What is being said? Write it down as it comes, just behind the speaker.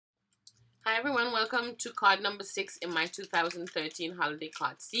Hi everyone, welcome to card number 6 in my 2013 holiday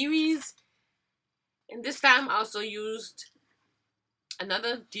card series. And this time I also used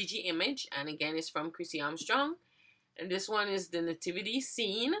another DG image, and again it's from Chrissy Armstrong. And this one is the nativity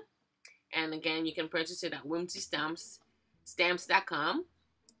scene. And again, you can purchase it at whimsystamps.com.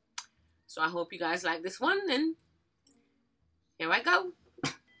 So I hope you guys like this one, and here I go.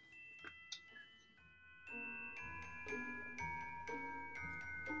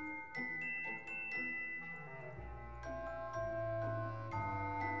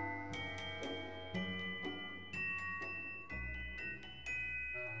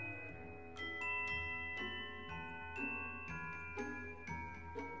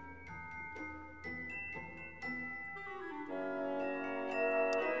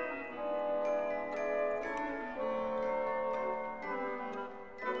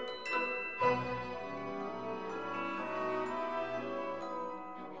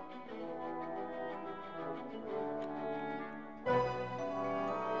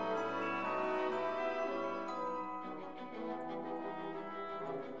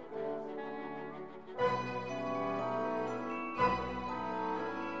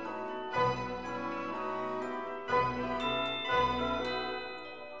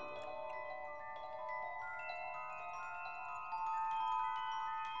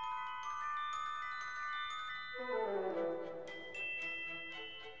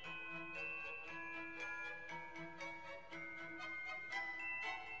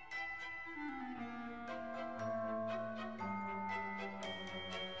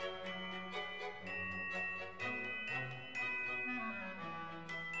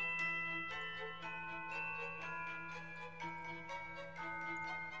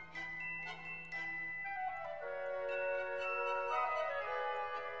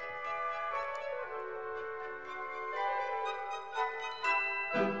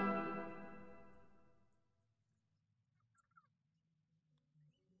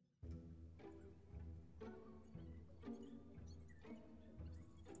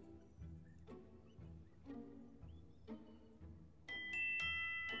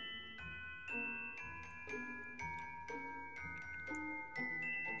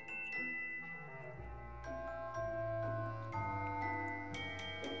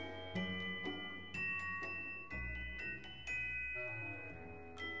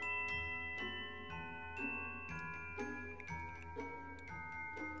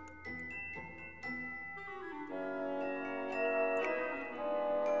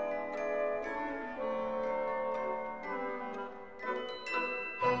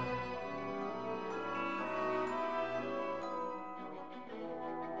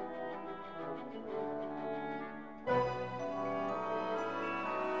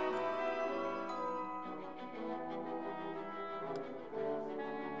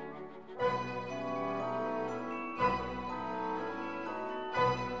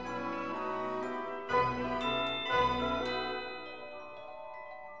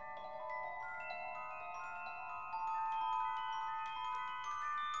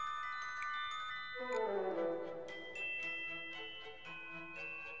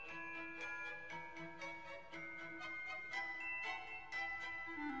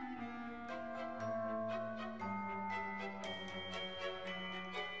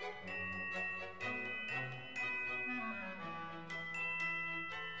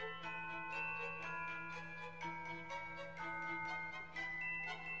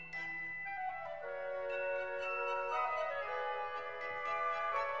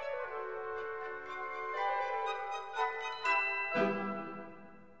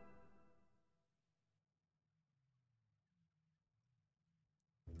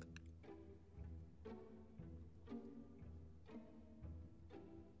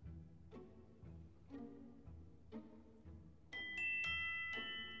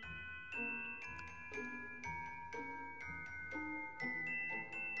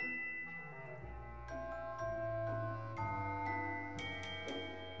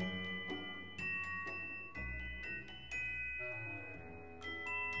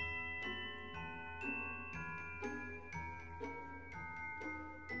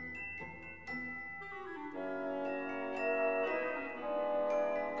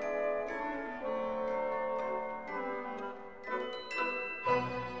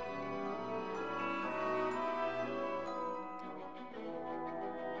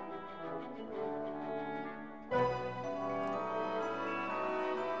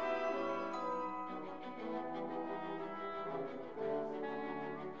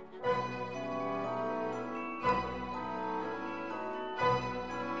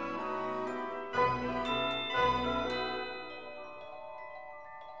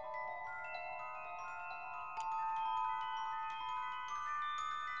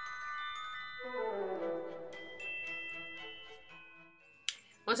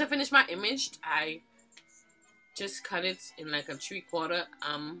 once I finish my image, I just cut it in like a 3/4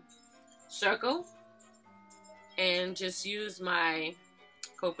 circle, and just use my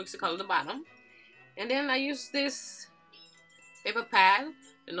Copics to color the bottom. And then I use this paper pad,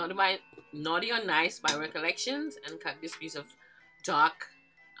 the Naughty or Nice by Recollections, and cut this piece of dark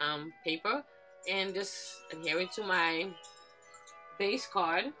paper and just adhere it to my base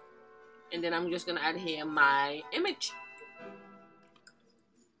card. And then I'm just gonna adhere my image.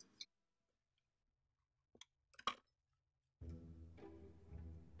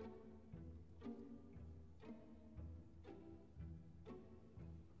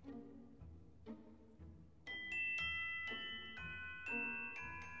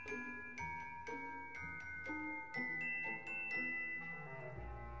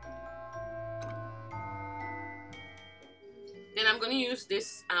 Then I'm going to use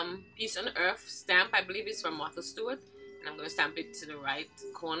this Peace on Earth stamp. I believe it's from Martha Stewart. And I'm going to stamp it to the right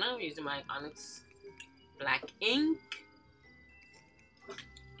corner using my Onyx black ink.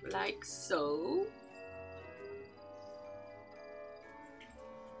 Like so.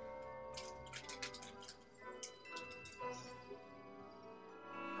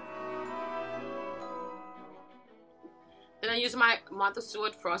 Then I use my Martha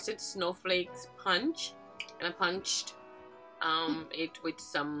Stewart Frosted Snowflakes punch. And I punched it with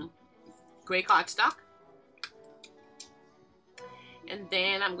some gray cardstock, and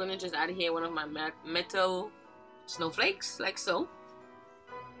then I'm gonna just add here one of my metal snowflakes like so,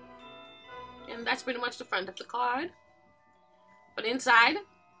 and that's pretty much the front of the card. For the inside,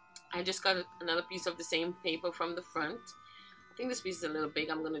 I just got another piece of the same paper from the front. I think this piece is a little big.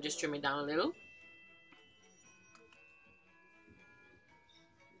 I'm gonna just trim it down a little.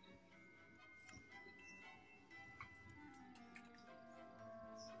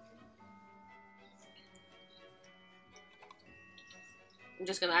 I'm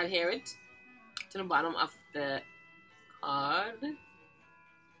just gonna adhere it to the bottom of the card.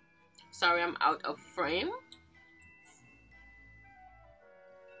 Sorry, I'm out of frame.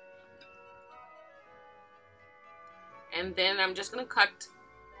 And then I'm just gonna cut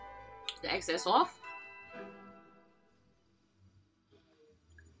the excess off.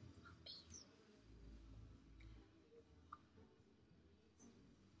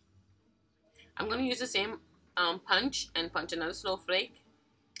 I'm gonna use the same punch and punch another snowflake.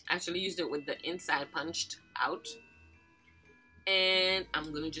 Actually used it with the inside punched out, and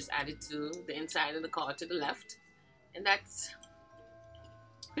I'm gonna just add it to the inside of the card to the left, and that's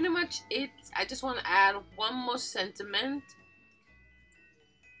pretty much it. I just want to add one more sentiment.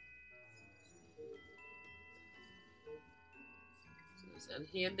 So let's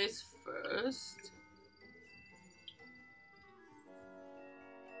adhere this first.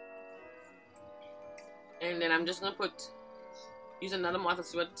 And then I'm just gonna use another Martha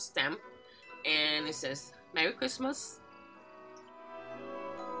Stewart stamp, and it says Merry Christmas.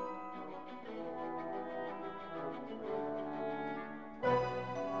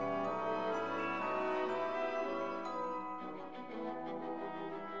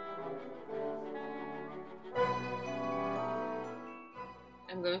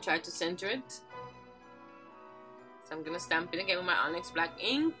 I'm gonna try to center it. So I'm gonna stamp it again with my Onyx black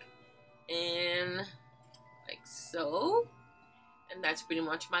ink, and like so. And that's pretty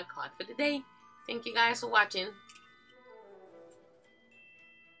much my card for the day. Thank you guys for watching.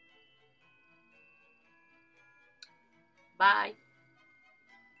 Bye.